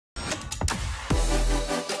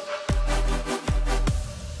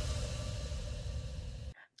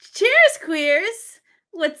queers.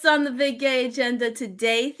 What's on the big gay agenda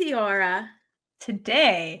today, Theora?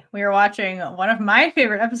 Today, we are watching one of my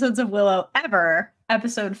favorite episodes of Willow ever,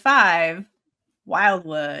 episode 5,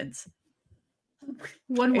 Wildwoods.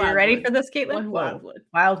 One Are you ready for this, Kaitlynn? One Wildwood.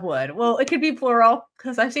 Wildwood. Well, it could be plural,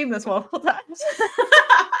 because I've seen this multiple times.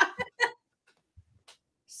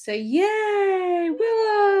 So, yay,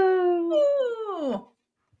 Willow! Woo! All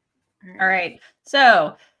right,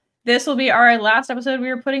 so this will be our last episode we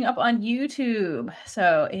are putting up on YouTube.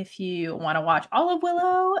 So if you want to watch all of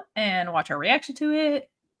Willow and watch our reaction to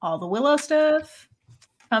it, all the Willow stuff,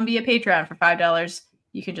 come be a Patreon for $5.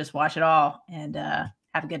 You can just watch it all and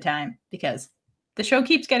have a good time because the show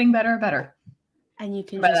keeps getting better and better. And you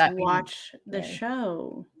can just watch the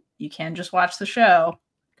show. You can just watch the show.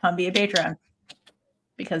 Come be a patron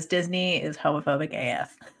because Disney is homophobic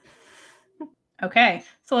AF. Okay,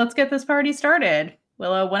 so let's get this party started.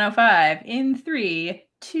 Willow 105 in 3,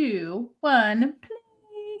 2, 1,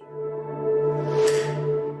 play.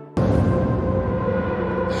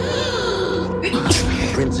 The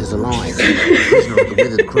prince is alive. He's not the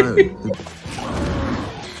withered crone.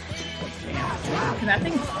 Can that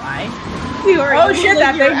thing fly? Oh shit,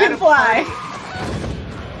 that thing can fly.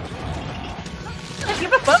 You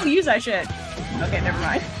have a bow, use that shit. Okay, never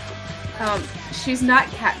mind. She's not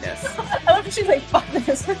Katniss. I love that she's like, fuck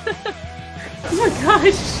this. Oh my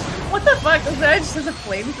gosh. What the fuck? Was that just as a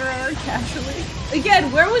flamethrower casually?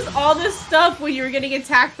 Again, where was all this stuff when you were getting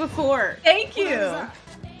attacked before? Thank you.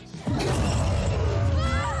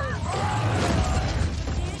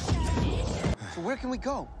 So where can we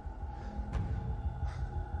go?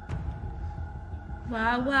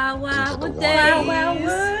 Wow, wow, wow, Into the what wild. days? Wow,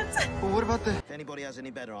 what? Well, what about the... If anybody has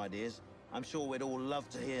any better ideas, I'm sure we'd all love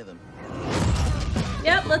to hear them.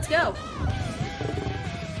 Yep, let's go.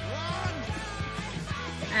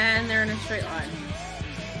 And they're in a straight line.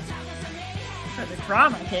 For the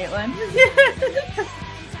drama, Kaitlynn.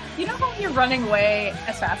 You know how you're running away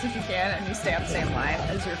as fast as you can and you stay on the same line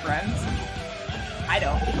as your friends? I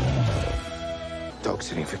don't. Dog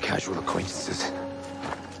sitting for casual acquaintances.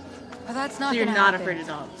 Well, that's not So you're gonna not happen. afraid of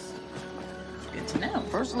dogs. Good to know.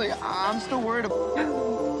 Personally, I'm still worried about...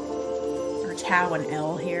 Or Tao and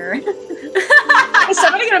Elle here. Is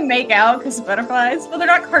somebody gonna make out because of butterflies? Well, they're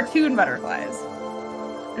not cartoon butterflies.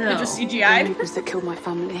 No. They're just CGI'd. Reapers that killed my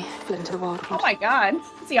family fled into the Oh Wildwood. my god.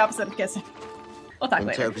 It's the opposite of kissing. We'll talk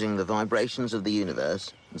later. Interpreting the vibrations of the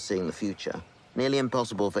universe and seeing the future. Nearly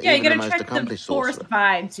impossible for Yeah, you even the gotta most check the accomplished forest sorcerer.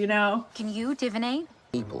 vibes, you know? Can you divinate?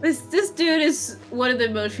 People. This dude is one of the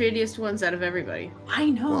most shadiest ones out of everybody. I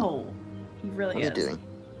know. He really What are you is. doing?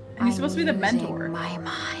 And he's supposed to be the I'm mentor. using my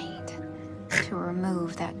mind to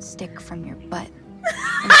remove that stick from your butt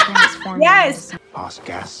and transform Yes! you Pass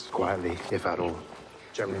gas quietly, if at all.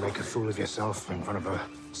 Generally make a fool of yourself in front of a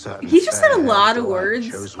certain... He just said a lot of fair, words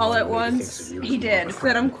chosen all one at who really once. thinks of you He as did. more of a That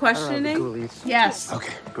friend. I'm questioning. Coolies. Yes.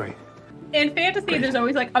 Okay, great. In fantasy, there's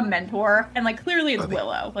always like a mentor, and like clearly it's Bobby.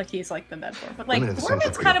 Willow, like he's like the mentor. But like Women are the Mormon's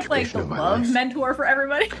central kind of like the preoccupation of my love life. mentor for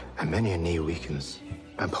everybody. And many a knee weakens,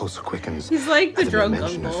 and pulse quickens. He's like the at drunk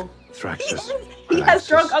mention of uncle. Thraxus, He has Relaxus.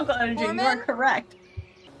 drunk uncle energy. You are Mormon? correct.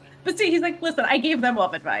 But see, he's like, listen, I gave them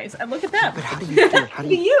love advice, and look at them. But how do you feel? How do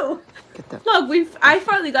Look at you. get that? Look, I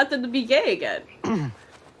finally got them to be gay again.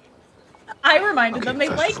 I reminded Okay, them they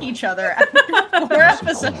first like of all, each other after 4 The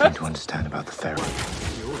most important thing episodes. to understand about the therapy.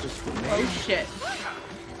 Oh shit.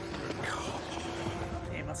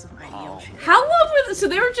 They must have ideal shit. How long were they? So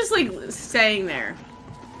they were just like staying there,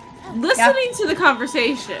 listening to the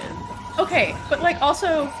conversation. Okay, but like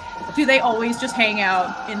also, do they always just hang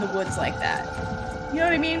out in the woods like that? You know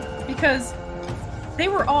what I mean? Because they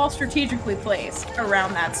were all strategically placed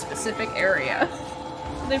around that specific area.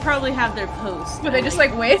 They probably have their post. But they just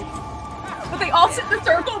like wait. But they all sit in the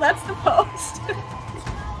circle, that's the post.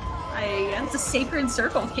 It's a sacred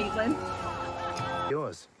circle, Kaitlynn.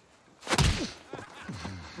 Yours.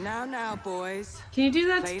 Now, boys. Can you do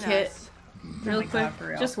that to Play Kit nice. real Oh my quick? God, for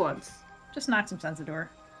real. Just once. Just knock some sense into her.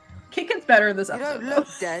 Kit gets better in this You episode. don't though. look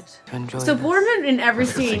dead. So Boorman in every If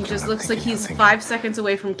you're scene thinking, just I'm looks like thinking, he's I'm thinking. 5 seconds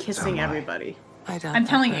away from kissing So am I. everybody. I don't. I'm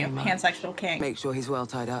telling you, very much. pansexual king. Make sure he's well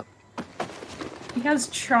tied up. He has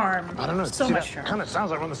charm. I don't know. So much charm. Kind of sounds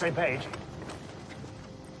like we're on the same page.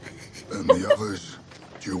 And the others?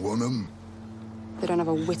 Do you want them? They don't have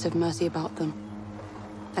a whit of mercy about them.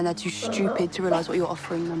 And they're too stupid to realize what you're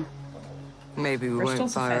offering them. Maybe we Bristol's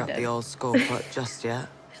won't fire up offended. the old scorepot just yet.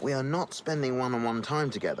 We are not spending one-on-one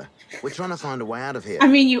time together. We're trying to find a way out of here. I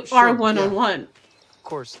mean, you Sure, are one-on-one. Of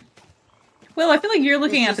course. Well, I feel like you're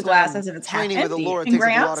looking It's at the just, glass as if it's half training with empty, Allura and takes up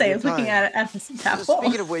a lot of Grayance your is looking time. at it as if it's half full.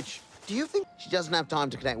 Speaking of which, Do you think she doesn't have time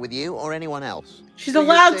to connect with you or anyone else? She's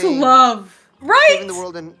allowed to love. Right! The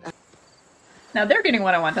world and Now they're getting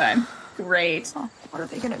one-on-one time. Great. Oh, what are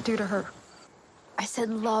they gonna do to her? I said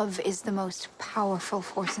love is the most powerful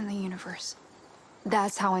force in the universe.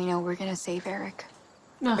 That's how I know we're gonna save Eric.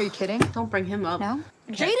 Ugh, Are you kidding? don't bring him up. No?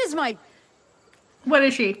 Okay. Jade is my... What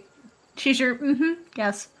is she? She's your,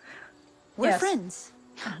 yes. We're Yes. friends.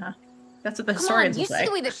 Uh-huh. That's what the Come on, historians you will see say.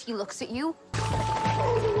 the way that she looks at you?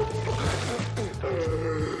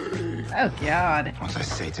 Oh, God. Once I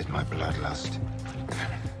sated my bloodlust,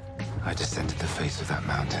 I descended the face of that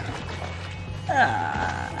mountain.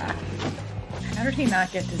 How did he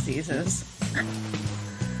not get diseases?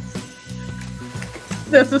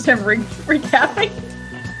 This was him recapping.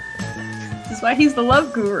 This is why he's the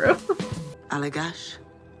love guru. Allagash?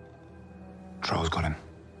 Trolls got him.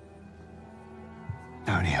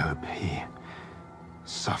 I only hope he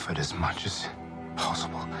suffered as much as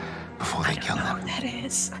possible before they killed him. That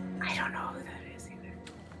is. I don't know who that is either.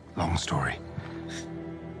 Long story.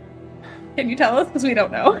 Can you tell us? Because we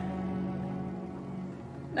don't know.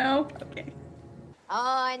 No? Okay.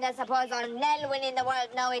 Oh, and I suppose all Nelwyn in the world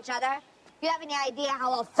know each other. You have any idea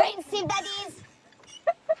how offensive that is?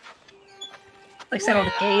 Like said all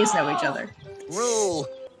the gays know each other. Rule.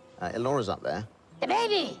 Elora's up there. The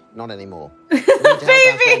baby! Not anymore.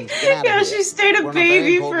 Baby! Yeah, she stayed a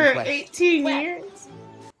baby for 18 years.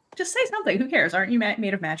 Just say something. Who cares? Aren't you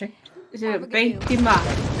made of magic? Baby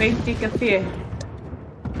café.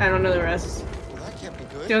 I don't know the rest.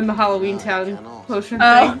 Doing the Halloween Town potion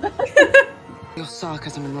thing. Your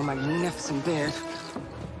sarcasm and your magnificent beard.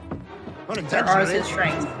 There are his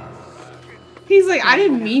strength. He's like, I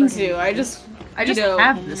didn't mean to. I just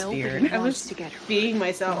have this beard. I was being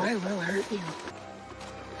myself. I will hurt you.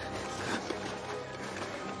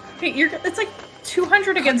 Hey, it's like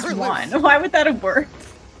 200 against 1. Why would that have worked?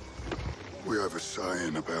 We have a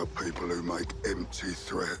saying about people who make empty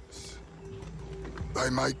threats. They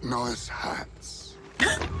make nice hats.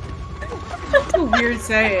 That's a weird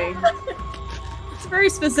saying. It's a very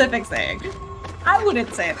specific saying. I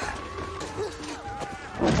wouldn't say that.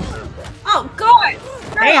 Oh, God!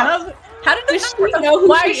 Damn. How did this she know who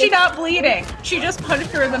Why she is she is? not bleeding? She just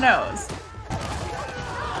punched her in the nose.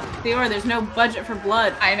 Theora, there's no budget for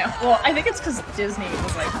blood. I know. Well, I think it's because Disney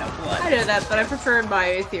was like, no blood. I know that, but I prefer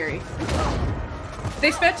my theory.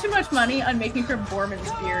 They spent too much money on making sure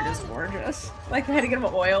Borman's beard is gorgeous. Like, they had to get him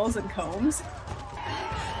oils and combs.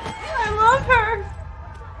 I love her!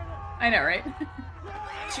 I know, right?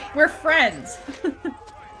 We're friends.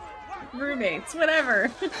 Roommates,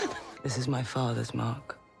 whatever. This is my father's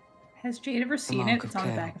mark. Has Jade ever seen mark it? It's of on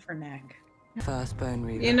the care. back of her neck. First bone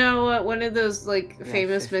reaver. You know what? One of those, like, We had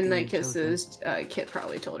famous 15 midnight children. kisses, Kit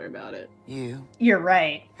probably told her about it. You You're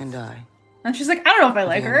right. and I. And she's like, I don't know if I are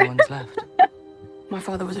like the her. only ones left. My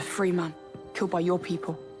father was a free man, killed by your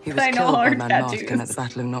people. He was I know killed by her Man tattoos. Maskin at the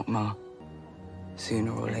Battle of Nokmar.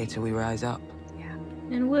 Sooner or later we rise up.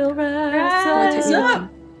 And we'll rise Rise up. up.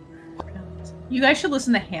 You guys should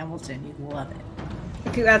listen to Hamilton. You'd love it.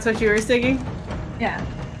 Okay, that's what you were singing? Yeah.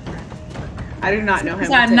 I do not know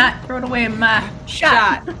him. I'm not throwing away my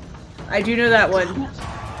shot. I do know that one.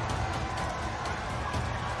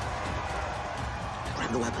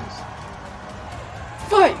 Grab the weapons.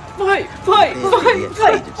 Fight! Fight! Fight!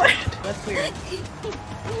 Fight! Fight! That's weird.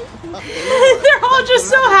 They're all just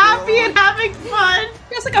so happy and having fun.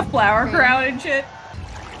 There's like a flower crown and shit.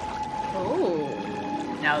 Oh.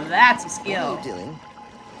 Now that's a What are skill. you doing?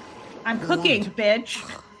 I'm cooking, bitch.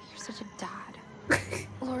 You're such a dad.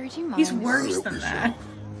 Lori, do you mind? He's worse than that.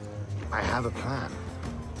 I have a plan.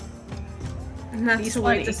 And that's Be to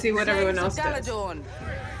wait to slutty. see what everyone else does. Galadorn.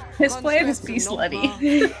 His plan is be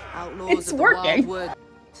slutty. Outlaws It's of the working. Wildwood.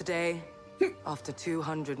 Today, after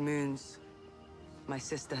 200 moons, my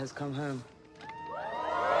sister has come home.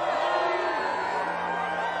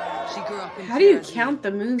 She grew up in How do you Jersey. count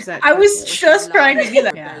the moons that I was quickly? just trying to do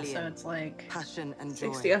that. Yeah, so it's like Passion and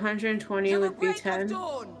joy. 60, 120 would be 10.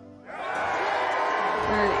 Dawn.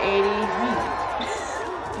 And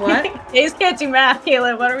 80. What? Days can't do math,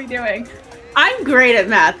 Kayla. What are we doing? I'm great at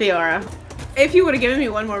math, Theora. If you would have given me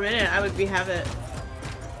one more minute, I would have it.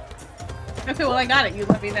 Okay, well I got it. You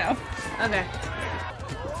let me know. Okay.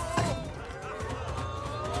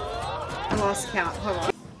 I lost count. Hold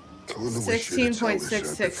on.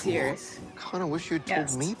 16.66 years. Kinda wish you'd told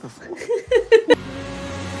Yes. me before.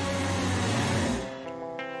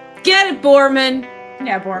 Get it, Borman!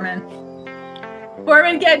 Yeah, Borman.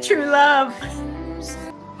 Borman, get true love.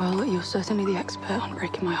 Well, you're certainly the expert on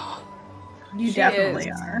breaking my heart. You She definitely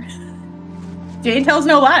is. are. Jade tells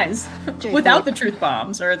no lies. Jade, Without wait. the truth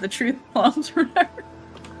bombs or the truth bombs or whatever.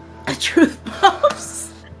 A truth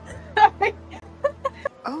pops.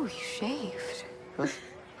 Oh, you shaved. Huh?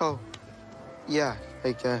 Oh, yeah,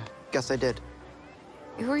 guess I did.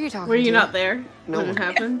 Who were you talking to? Were you not there No when it one.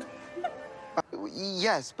 happened?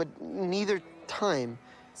 Yes, but neither time.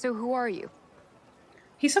 So who are you?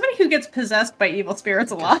 He's somebody who gets possessed by evil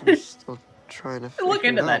spirits a lot. I'm still trying to Look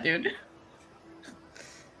into figure that, it out.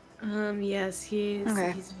 dude. Yes, he's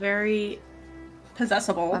Okay. he's very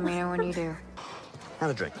Possessible. Let me know when you do.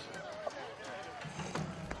 Have a drink.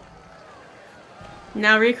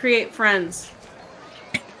 now recreate Friends.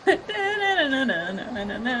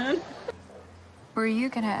 Were you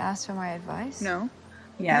gonna ask for my advice? No.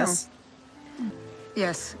 Yes.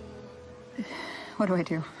 Yes. What do I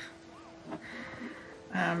do?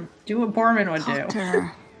 Do what Borman would Talk do. to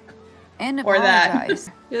her. And Or that.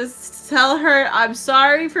 apologize. Just tell her I'm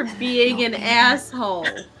sorry for being an asshole.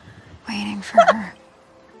 Waiting for her.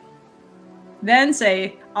 Then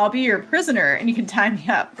say, I'll be your prisoner and you can tie me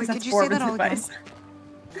up. Because Wait, that's could you say Borman's that all again? advice.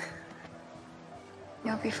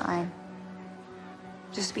 You'll be fine.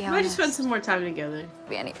 Just be We might honest. just spend some more time together.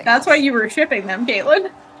 Be anything. That's why you were shipping them,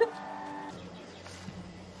 Kaitlyn.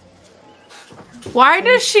 Why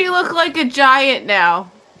does she look like a giant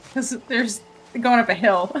now? Because there's going up a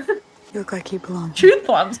hill. You look like you belong. Truth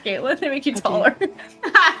plums, Kaitlyn. They make you taller.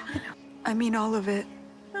 I mean all of it.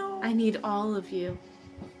 I need all of you.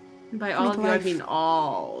 And by all Need of you, I life. mean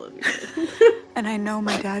all of you. And I know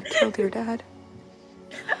my dad killed your dad.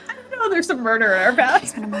 I know there's some murder in our I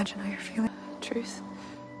past. can imagine how you're feeling. Truth.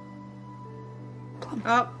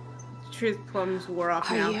 Oh, truth plums wore off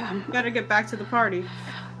I, now. Gotta get back to the party.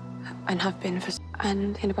 And have been for.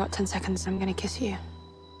 And in about 10 seconds, I'm gonna kiss you.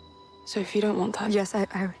 So if you don't want that. Yes, I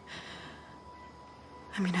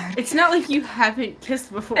mean, I would. It's not like you haven't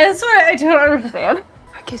kissed before. That's what I don't understand.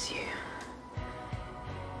 I kiss you.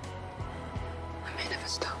 I may never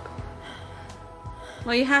stop.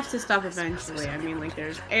 Well, you have to stop eventually. I mean, like,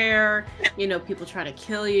 there's air, you know, people try to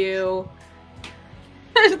kill you.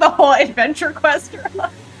 There's the whole adventure quest.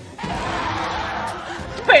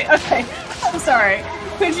 Wait, okay. I'm sorry.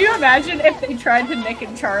 Could you imagine if they tried to Nick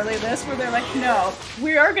and Charlie this, where they're like, no,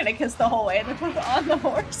 we are gonna kiss the whole way, and they're both on the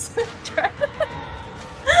horse?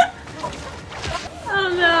 Oh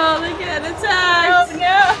no, they get attacked! Oh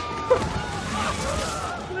no!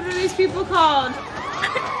 What are these people called?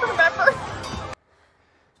 I don't remember.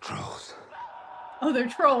 Trolls. Oh, they're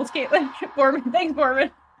trolls, Kaitlyn. Borman. Thanks,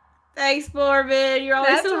 Borman. Thanks, Borman. You're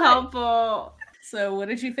always That's so right. helpful. So, what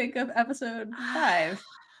did you think of episode 5?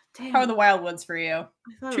 Damn. How are the Wildwoods for you? I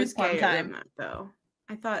thought Truth it was plum gayer time. than that, though.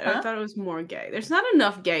 I thought Huh? it was more gay. There's not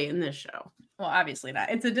enough gay in this show. Well, obviously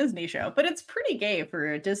not. It's a Disney show, but it's pretty gay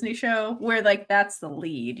for a Disney show where, like, that's the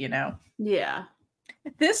lead, you know? Yeah.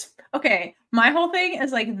 Okay, my whole thing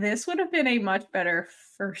is, like, this would have been a much better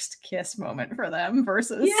first kiss moment for them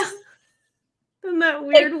versus... Yeah. Then that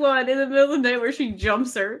weird one in the middle of the night where she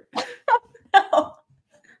jumps her. No.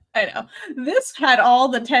 I know. This had all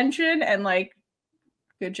the tension and, like,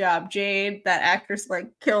 good job, Jade. That actress, like,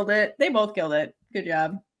 killed it. They both killed it. Good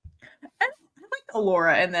job. I like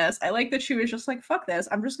Alora in this. I like that she was just like, fuck this.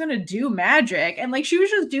 I'm just gonna do magic. And, like, she was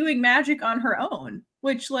just doing magic on her own.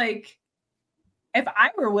 Which, like, if I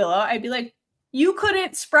were Willow, I'd be like, you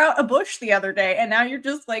couldn't sprout a bush the other day, and now you're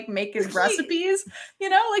just, like, making recipes. You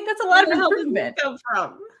know? Like, that's a lot of improvement. Come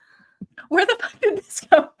from? Where the fuck did this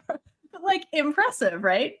come from? But, like, impressive,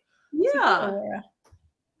 right? Yeah. Alora.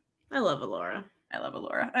 I love Alora. I love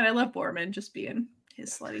Alora. And I love Borman just being his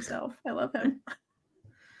slutty self. I love him.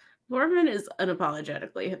 Borman is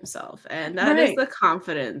unapologetically himself, and that is the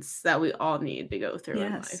confidence that we all need to go through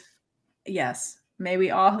in life. Yes. May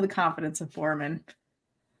we all have the confidence of Borman.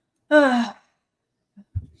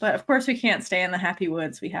 But of course we can't stay in the happy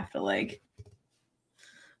woods. We have to, like...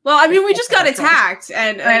 Well, I mean, we just got attacked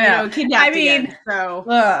and I know. Kidnapped again,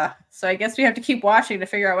 so... So I guess we have to keep watching to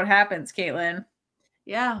figure out what happens, Kaitlyn.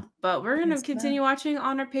 Yeah, but we're going to continue watching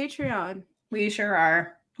on our Patreon. We sure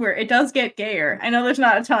are. Where it does get gayer. I know there's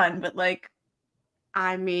not a ton, but, like...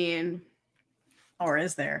 I mean... Or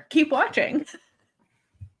is there? Keep watching.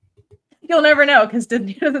 You'll never know, because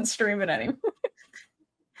Disney doesn't stream it anymore.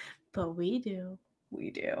 But we do. We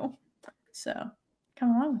do. So,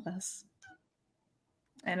 come along with us.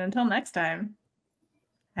 And until next time,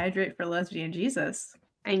 hydrate for lesbian Jesus.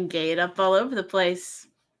 And gay it up all over the place.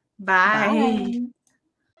 Bye.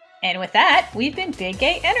 And with that, we've been Big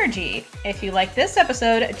Gay Energy. If you like this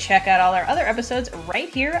episode, check out all our other episodes right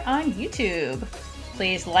here on YouTube.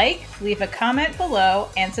 Please like, leave a comment below,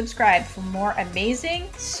 and subscribe for more amazing,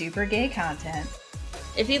 super gay content.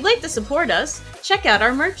 If you'd like to support us, check out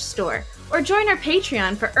our merch store. or join our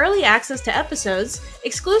Patreon for early access to episodes,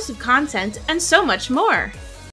 exclusive content, and so much more.